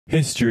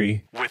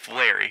History with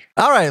Larry.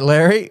 All right,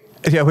 Larry.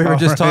 Yeah, we were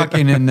just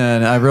talking, and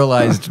then I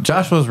realized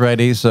Joshua's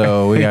ready,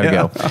 so we got to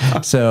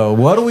go. So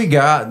what do we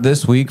got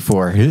this week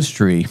for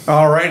history?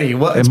 All righty.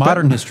 Well, it's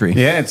modern history.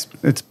 Yeah,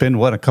 it's been,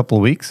 what, a couple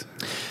of weeks?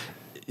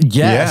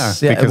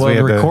 Yes. Yeah, well,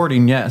 the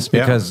recording, yes,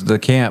 because the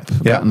camp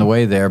got in the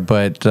way there.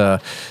 But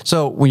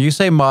so when you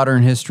say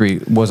modern history,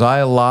 was I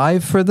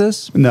alive for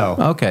this? No.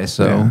 Okay,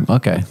 so,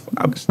 okay.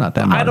 It's not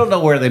that modern. I don't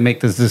know where they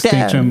make this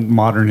distinction,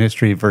 modern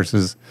history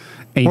versus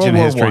ancient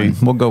history.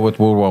 We'll go with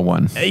World War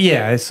I.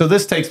 Yeah, so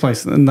this takes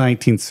place in the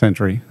 19th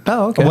century.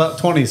 Oh, okay. Well,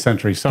 20th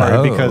century,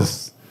 sorry,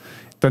 because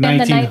the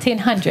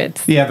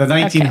 1900s. Yeah, the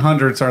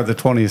 1900s are the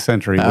 20th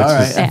century. Which All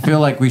right, is, I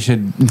feel like we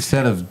should,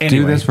 instead of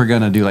do this, we're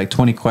going to do like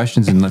 20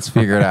 questions and let's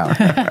figure it out.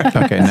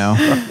 Okay, no.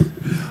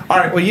 All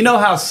right, well, you know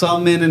how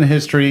some men in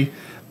history,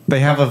 they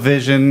have a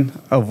vision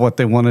of what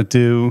they want to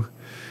do,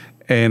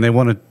 and they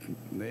want to,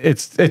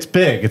 it's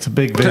big. It's a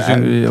big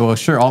vision. Well,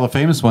 sure, all the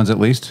famous ones at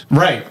least.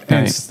 Right.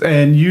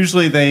 And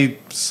usually they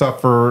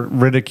suffer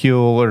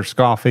ridicule or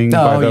scoffing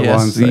by the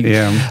ones that,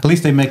 At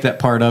least they make that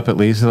part up at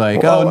least.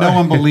 Like, no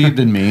one believed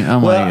in me.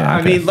 I'm well,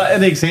 I mean,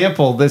 an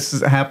example,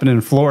 this happened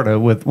in Florida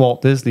with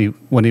Walt Disney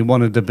when he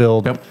wanted to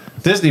build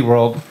Disney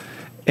World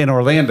in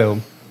Orlando.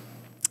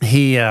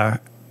 He, at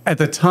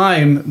the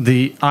time,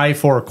 the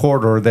I-4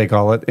 corridor, they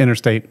call it,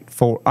 Interstate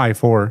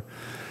I-4,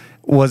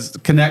 was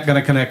going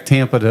to connect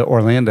Tampa to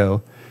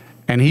Orlando.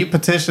 And he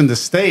petitioned the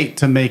state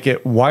to make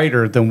it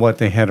wider than what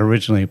they had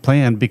originally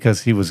planned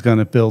because he was going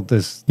to build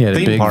this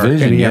theme park.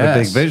 And he had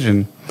a big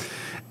vision.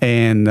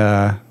 And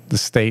the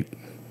state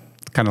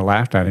kind of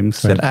laughed at him.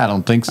 Said, I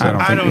don't think so.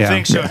 I don't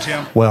think so,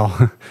 Tim.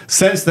 Well,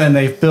 since then,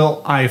 they've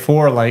built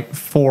I-4 like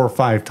 4 or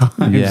 5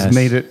 times,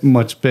 made it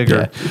much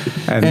bigger.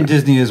 Yeah. And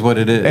Disney is what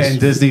it is. And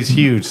Disney's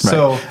huge. Right.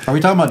 So, are we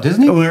talking about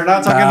Disney? We're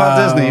not talking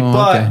about Disney,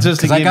 but just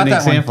to give you an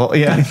example.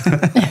 Yeah.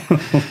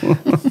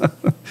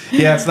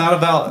 Yeah, it's not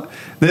about...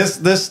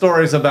 This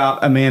story is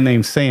about a man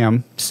named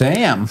Sam.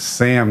 Sam,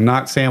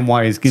 not Sam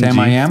Wise. Sam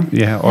I Am?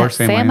 Yeah, or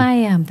Sam I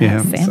Am.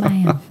 Sam I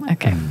Am.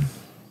 Okay.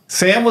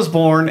 Sam was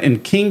born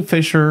in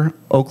Kingfisher,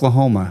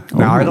 Oklahoma.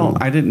 Now,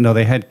 I didn't know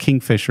they had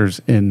kingfishers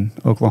in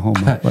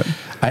Oklahoma.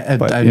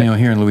 But I know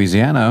here in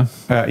Louisiana.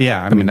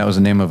 Yeah. I mean, that was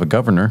the name of a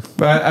governor.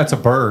 That's a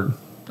bird.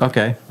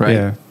 Okay, right.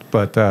 Yeah,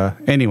 but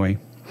anyway,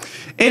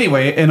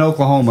 in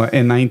Oklahoma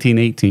in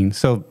 1918.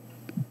 So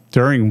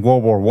during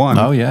World War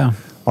I. Oh, yeah.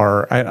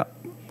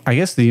 I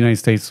guess the United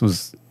States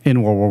was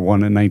in World War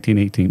I in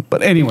 1918.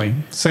 But anyway,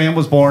 Sam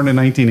was born in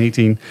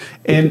 1918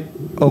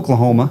 in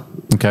Oklahoma.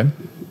 Okay.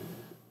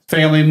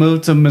 Family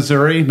moved to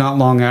Missouri not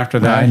long after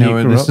that. I know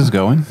where this is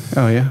going.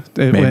 Oh, yeah.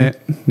 It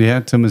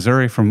went to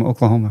Missouri from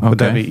Oklahoma. Okay. Would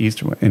that be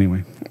east or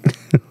anyway?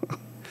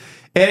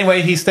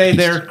 Anyway, he stayed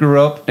there,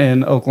 grew up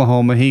in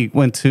Oklahoma. He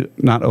went to,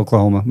 not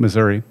Oklahoma,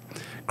 Missouri.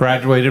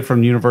 Graduated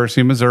from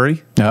University of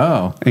Missouri.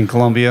 Oh. In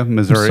Columbia,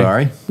 Missouri.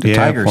 Sorry. The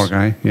Tigers. Poor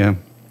guy. Yeah.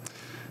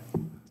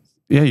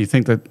 Yeah, you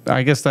think that,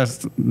 I guess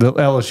that's, the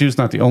LSU's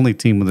not the only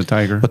team with a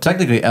tiger. Well,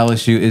 technically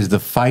LSU is the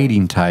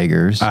Fighting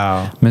Tigers.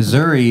 Oh.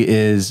 Missouri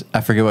is,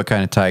 I forget what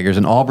kind of tigers,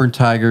 and Auburn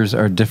Tigers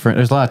are different.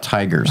 There's a lot of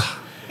tigers.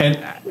 And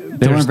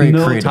there's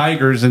no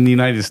tigers in the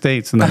United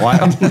States in the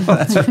wild.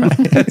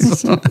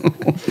 That's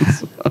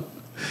right.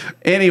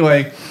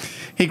 Anyway,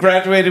 he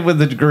graduated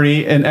with a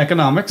degree in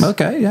economics.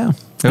 Okay, yeah.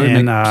 That would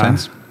make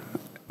sense.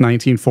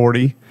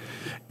 1940.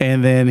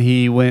 And then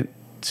he went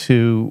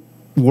to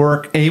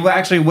work. He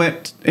actually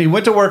went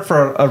to work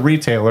for a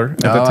retailer at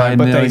the time,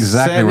 but they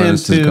sent him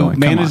to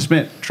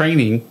management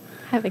training.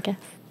 Have a guess.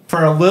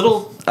 For a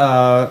little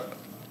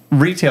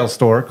retail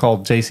store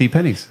called J.C.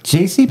 Penney's.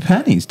 J.C.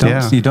 Penney's?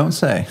 You don't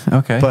say.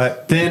 Okay.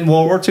 But then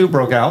World War II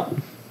broke out,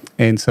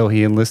 and so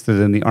he enlisted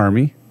in the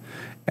Army,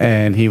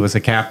 and he was a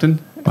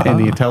captain in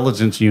the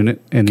intelligence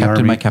unit in the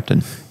Army. My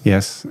captain.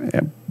 Yes.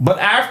 But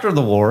after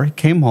the war, he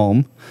came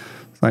home.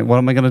 It's like, what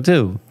am I going to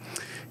do?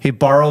 He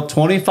borrowed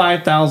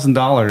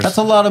 $25,000. That's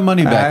a lot of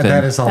money back then.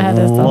 That is a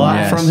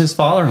lot from his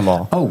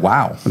father-in-law. Oh,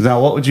 wow. Now,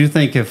 what would you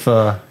think if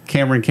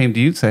Cameron came to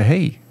you and said,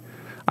 hey,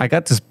 I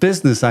got this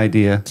business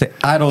idea. Say,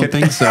 I don't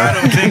think so. I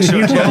don't think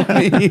so,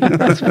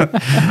 Tim.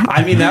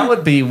 I mean, that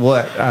would be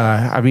what?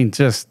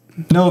 Just...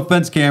 No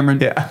offense, Cameron.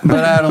 Yeah.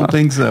 But I don't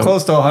think so.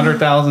 Close to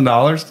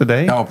 $100,000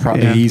 today. Oh,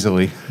 probably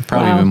easily.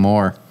 Probably even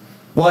more.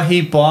 Well,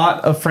 he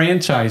bought a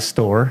franchise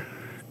store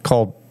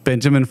called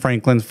Benjamin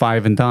Franklin's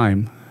Five and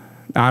Dime.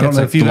 I don't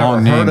know if you've ever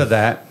heard of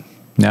that.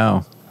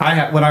 No.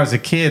 When I was a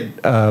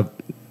kid,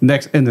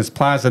 next in this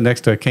plaza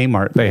next to a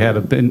Kmart, they had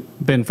a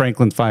Ben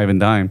Franklin's Five and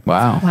Dime.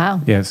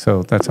 Wow. Yeah,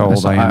 so that's how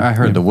old I am. I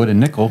heard the wooden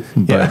nickel,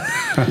 but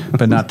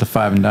but not the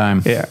five and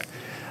dime. Yeah.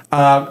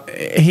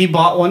 He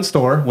bought one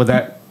store with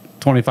that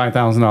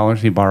 $25,000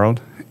 he borrowed,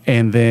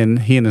 and then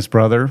he and his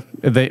brother,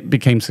 they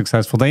became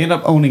successful. They ended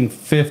up owning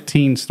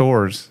 15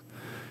 stores.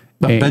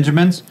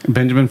 Benjamin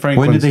Franklin's.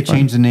 When did they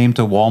change the name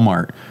to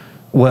Walmart?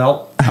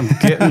 Well, I'm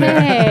getting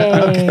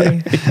there.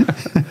 Okay.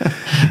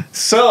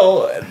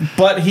 So,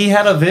 but he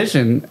had a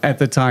vision at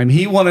the time.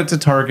 He wanted to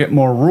target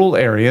more rural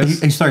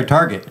areas. He started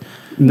Target.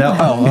 No.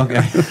 Oh,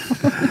 okay.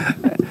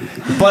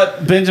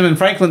 But Benjamin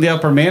Franklin, the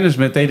upper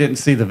management, they didn't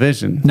see the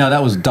vision. No,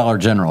 that was Dollar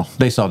General.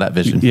 They saw that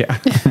vision. Yeah.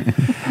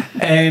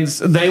 And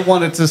they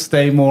wanted to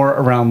stay more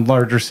around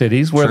larger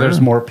cities where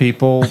there's more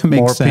people.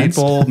 More sense.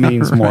 People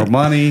means more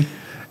money.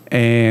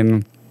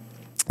 And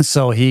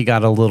so he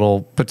got a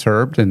little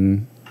perturbed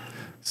and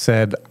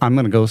said, I'm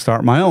going to go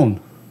start my own.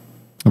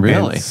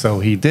 Really? And so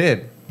he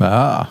did.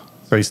 Ah.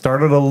 So he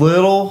started a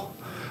little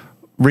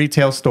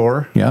retail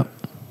store. Yep.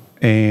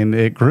 And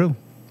it grew.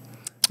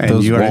 And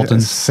Those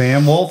Waltons.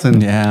 Sam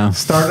Walton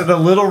started a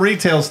little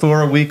retail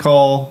store we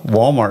call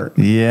Walmart.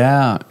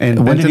 Yeah.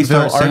 In when did he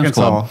Bentonville, start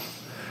Arkansas.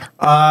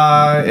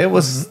 It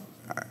was,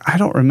 I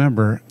don't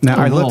remember. Now,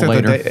 I looked at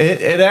later. The day.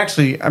 It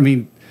actually, I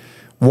mean,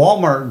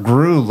 Walmart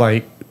grew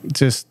like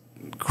just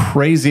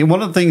crazy.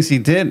 One of the things he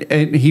did,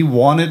 he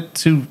wanted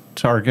to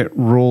target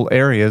rural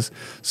areas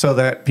so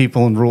that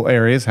people in rural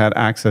areas had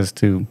access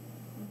to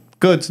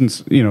goods and,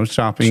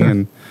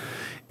 shopping.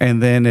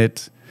 And then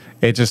it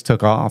just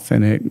took off.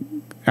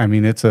 And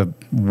it's a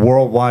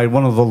worldwide,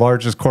 one of the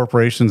largest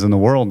corporations in the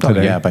world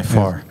today. Oh, yeah, by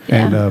far.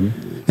 And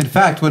in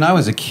fact, when I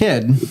was a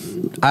kid,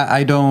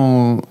 I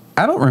don't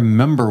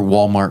remember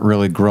Walmart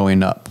really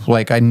growing up.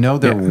 Like, I know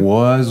there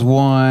was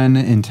one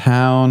in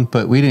town,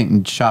 but we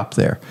didn't shop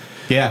there.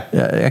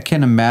 Yeah. I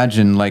can't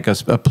imagine like a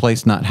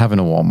place not having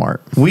a Walmart.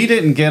 We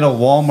didn't get a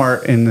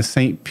Walmart in the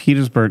St.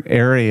 Petersburg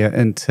area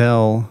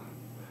until,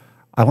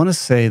 I want to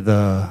say,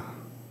 the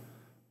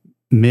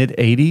mid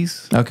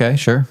 80s. Okay,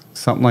 sure.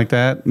 Something like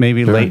that.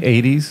 Maybe late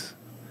 80s.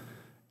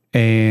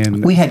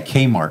 And we had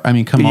Kmart. I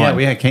mean, come on. Yeah,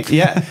 we had Kmart.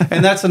 Yeah,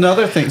 and that's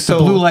another thing. So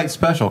the Blue Light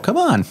Special. Come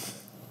on.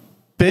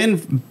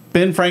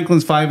 Ben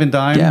Franklin's Five and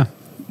Dime. Yeah.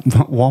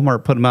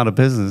 Walmart put him out of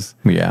business.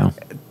 Yeah.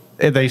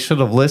 They should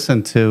have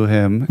listened to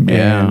him.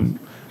 Yeah.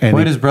 And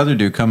what did his brother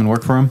do? Come and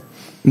work for him?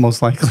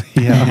 Most likely,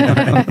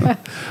 yeah.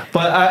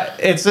 But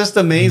it's just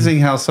amazing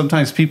how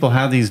sometimes people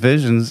have these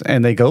visions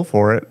and they go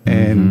for it.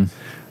 And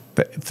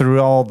through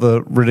all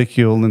the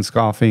ridicule and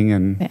scoffing,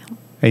 and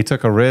he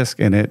took a risk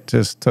and it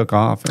just took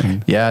off.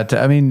 And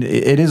I mean,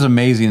 it is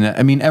amazing that,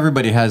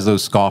 everybody has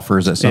those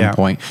scoffers at some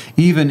point,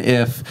 even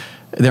if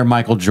they're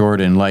Michael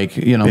Jordan. Like,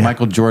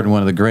 Michael Jordan,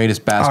 one of the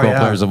greatest basketball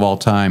players of all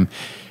time.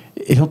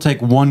 He'll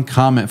take one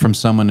comment from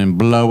someone and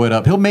blow it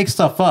up. He'll make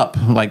stuff up,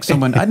 like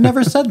someone, I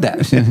never said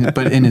that,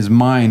 but in his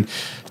mind,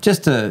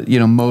 just to,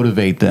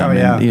 motivate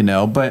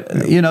them. But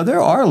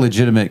there are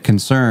legitimate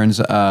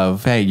concerns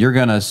of, hey, you're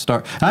going to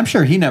start. I'm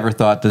sure he never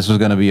thought this was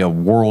going to be a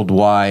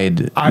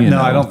worldwide, I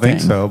don't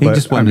think so. He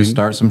just wanted to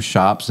start some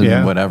shops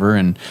and whatever.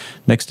 And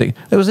next thing,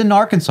 it was in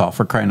Arkansas,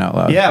 for crying out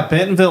loud. Yeah,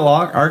 Bentonville,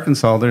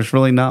 Arkansas. There's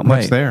really not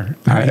much there.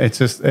 Right.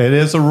 It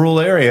is a rural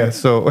area.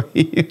 So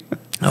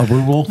a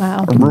rural,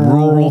 wow.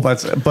 Rural.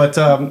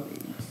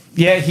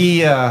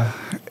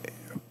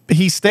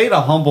 He stayed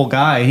a humble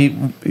guy.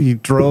 He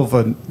drove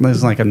it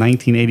was like a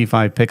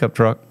 1985 pickup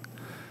truck.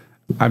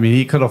 I mean,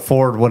 he could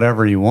afford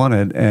whatever he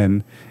wanted,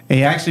 and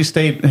he actually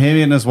stayed. Him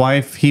and his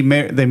wife. They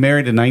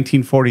married in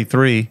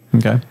 1943.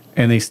 Okay,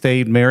 and they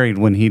stayed married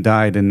when he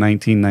died in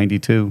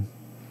 1992.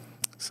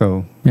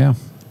 So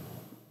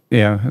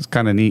it's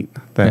kind of neat.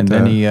 And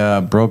then he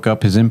broke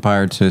up his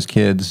empire to his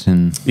kids,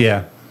 and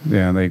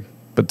they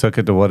took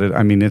it to what it.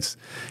 I mean, it's.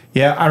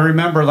 Yeah, I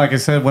remember, like I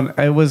said, when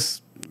it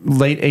was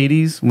late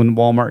 80s when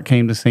Walmart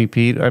came to St.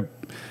 Pete.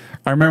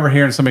 I remember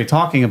hearing somebody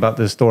talking about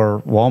this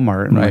store,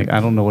 Walmart, and like, I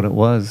don't know what it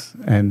was.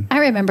 And I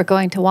remember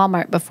going to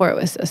Walmart before it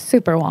was a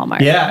super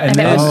Walmart. Yeah, and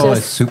it was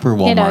just, a super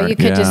Walmart. You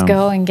could just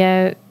go and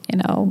get,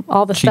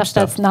 all the stuff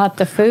that's not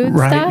the food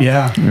stuff.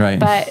 Yeah, right.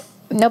 But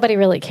nobody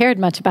really cared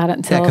much about it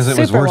until because it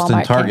was worse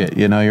than Target.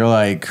 You're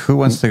like, who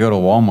wants to go to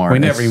Walmart? We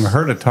never even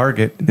heard of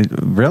Target.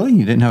 Really?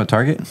 You didn't have a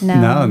Target?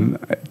 No,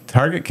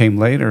 Target came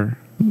later.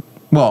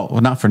 Well,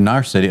 not for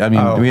our city. I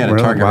mean, we had a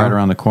Target right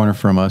around the corner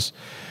from us,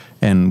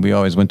 and we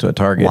always went to a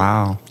Target.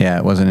 Wow. Yeah,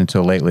 it wasn't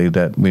until lately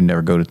that we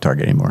never go to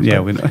Target anymore.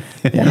 Yeah,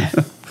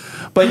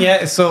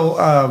 but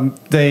so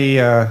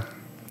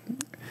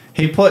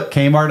he put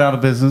Kmart out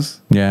of business.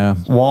 Yeah.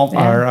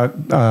 Walmart.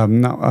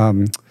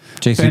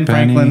 J.C.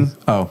 Penney.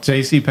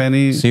 J.C.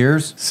 Penney.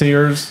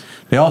 Sears.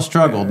 They all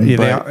struggled.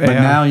 But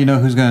now you know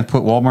who's going to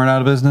put Walmart out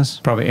of business?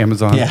 Probably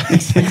Amazon. Yeah.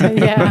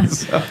 Yeah,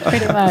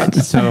 pretty much.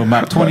 So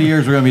about 20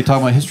 years, we're going to be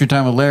talking about History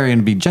Time with Larry, and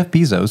it'd be Jeff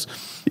Bezos.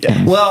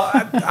 Yeah. Well,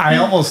 I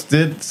almost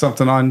did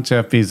something on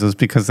Jeff Bezos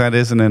because that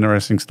is an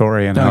interesting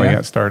story and how he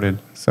got started.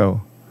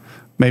 So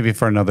maybe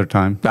for another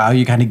time. Oh,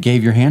 you kind of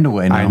gave your hand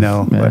away now. I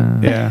know. But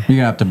You're going to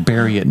have to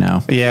bury it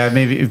now. Yeah,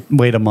 maybe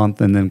wait a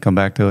month and then come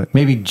back to it.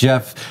 Maybe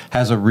Jeff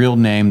has a real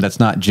name that's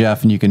not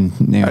Jeff, and you can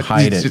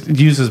hide it.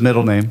 Use his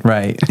middle name.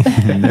 Right.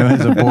 There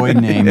was a boy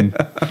named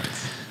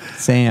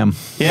Sam.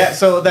 Yeah,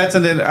 so that's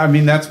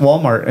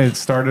Walmart. It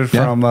started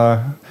from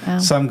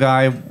some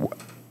guy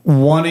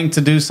wanting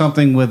to do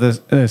something with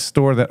a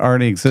store that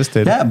already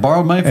existed. Yeah,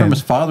 borrowed money from his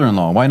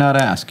father-in-law. Why not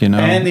ask,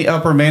 And the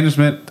upper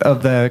management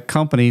of the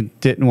company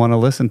didn't want to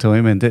listen to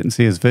him and didn't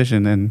see his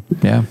vision. And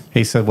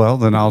he said, well,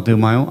 then I'll do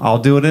my own. I'll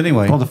do it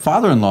anyway. Well, the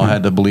father-in-law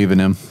had to believe in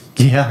him.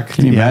 Yeah.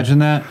 Can you imagine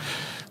that?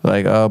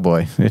 Like, oh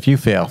boy, if you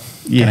fail,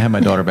 can I have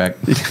my daughter back?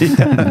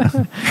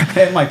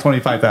 And my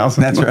 $25,000.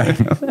 That's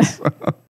right.